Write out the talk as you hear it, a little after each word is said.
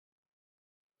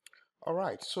All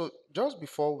right, so just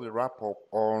before we wrap up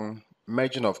on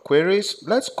merging of queries,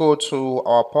 let's go to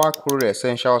our Power Query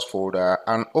Essentials folder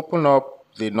and open up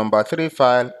the number 3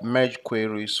 file, Merge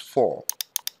Queries 4.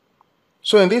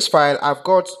 So in this file, I've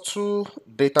got two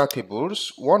data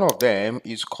tables. One of them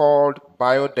is called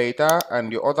biodata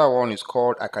and the other one is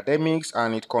called academics,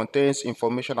 and it contains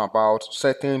information about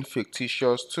certain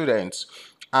fictitious students.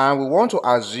 And we want to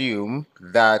assume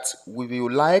that we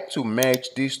will like to merge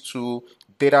these two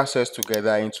data sets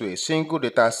together into a single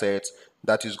data set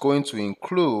that is going to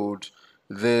include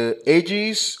the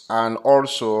ages and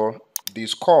also the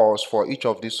scores for each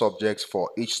of these subjects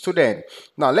for each student.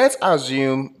 Now let's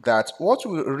assume that what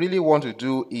we really want to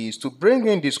do is to bring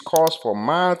in the scores for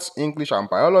maths, English and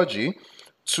biology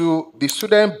to the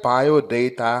student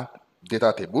biodata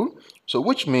data table. So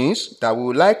which means that we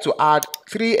would like to add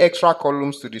 3 extra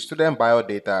columns to the student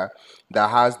biodata that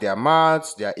has their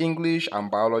maths, their English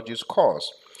and biology scores.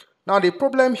 Now the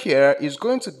problem here is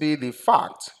going to be the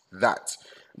fact that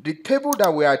the table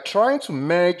that we are trying to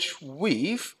merge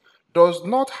with does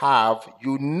not have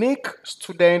unique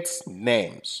students'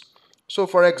 names. So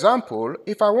for example,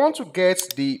 if I want to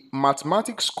get the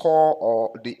mathematics score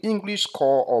or the English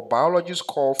score or biology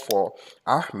score for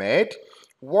Ahmed,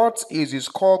 what is his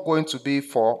score going to be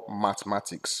for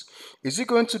mathematics? Is it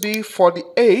going to be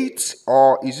 48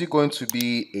 or is it going to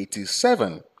be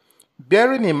 87?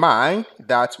 Bearing in mind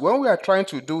that when we are trying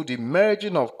to do the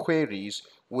merging of queries,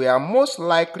 we are most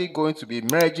likely going to be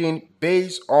merging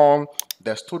based on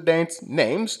the students'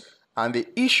 names, and the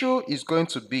issue is going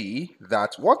to be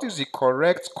that what is the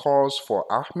correct cause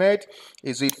for Ahmed?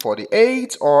 Is it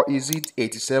 48 or is it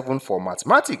 87 for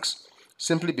mathematics?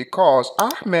 Simply because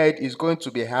Ahmed is going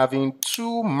to be having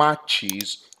two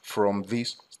matches from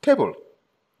this table.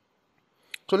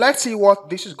 So let's see what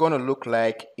this is going to look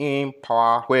like in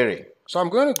Power Query. So I'm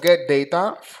going to get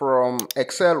data from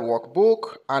Excel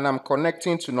workbook and I'm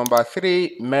connecting to number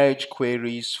 3, Merge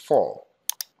Queries 4.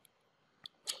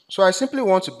 So I simply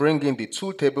want to bring in the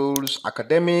two tables,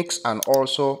 academics and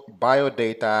also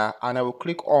biodata, and I will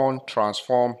click on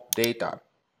Transform Data.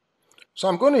 So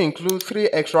I'm going to include 3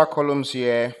 extra columns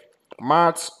here,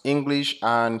 maths, English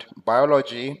and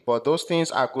biology, but those things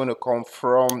are going to come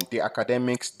from the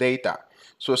academics data.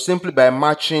 So simply by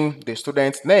matching the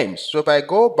students' names. So if I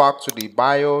go back to the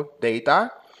bio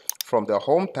data from the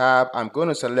home tab, I'm going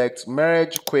to select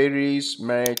merge queries,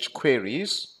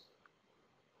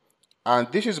 and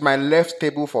this is my left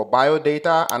table for bio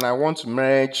data, and I want to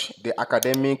merge the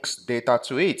academics data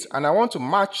to it, and I want to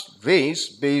match this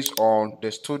based on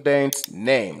the students'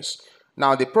 names.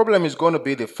 Now the problem is going to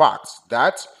be the fact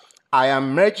that I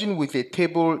am merging with a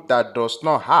table that does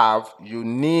not have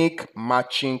unique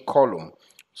matching column.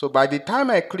 So by the time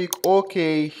I click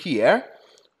OK here,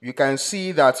 you can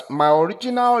see that my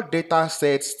original data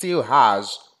set still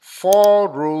has 4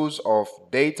 rows of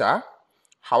data.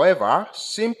 However,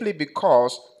 simply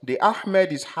because the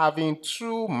Ahmed is having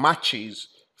 2 matches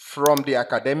from the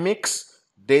academics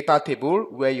data table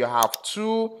where you have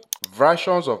 2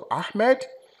 versions of Ahmed,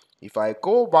 if I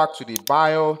go back to the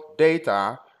bio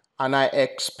data and I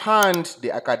expand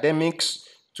the academics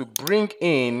to bring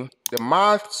in the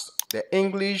maths, the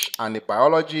English and the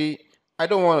biology, I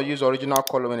don't want to use original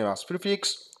column name as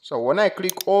prefix. So when I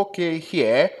click OK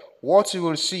here, what you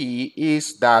will see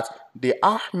is that the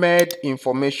Ahmed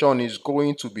information is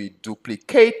going to be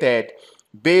duplicated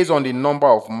based on the number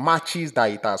of matches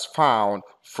that it has found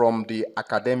from the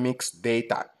academics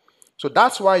data. So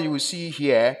that's why you will see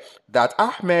here that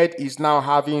Ahmed is now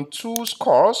having 2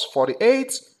 scores,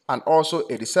 48 and also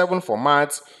 87 for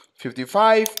maths,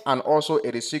 55 and also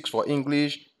 86 for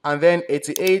English, and then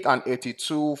 88 and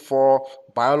 82 for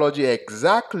biology,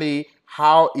 exactly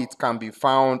how it can be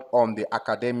found on the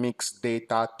academics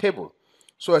data table.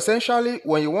 So essentially,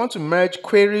 when you want to merge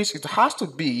queries, it has to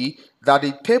be that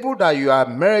the table that you are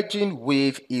merging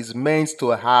with is meant to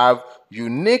have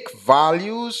unique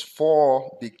values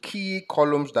for the key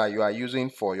columns that you are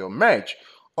using for your merge.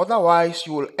 Otherwise,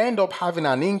 you will end up having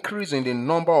an increase in the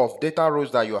number of data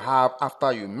rows that you have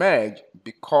after you merge,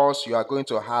 because you are going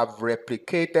to have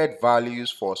replicated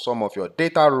values for some of your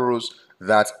data rows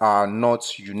that are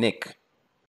not unique.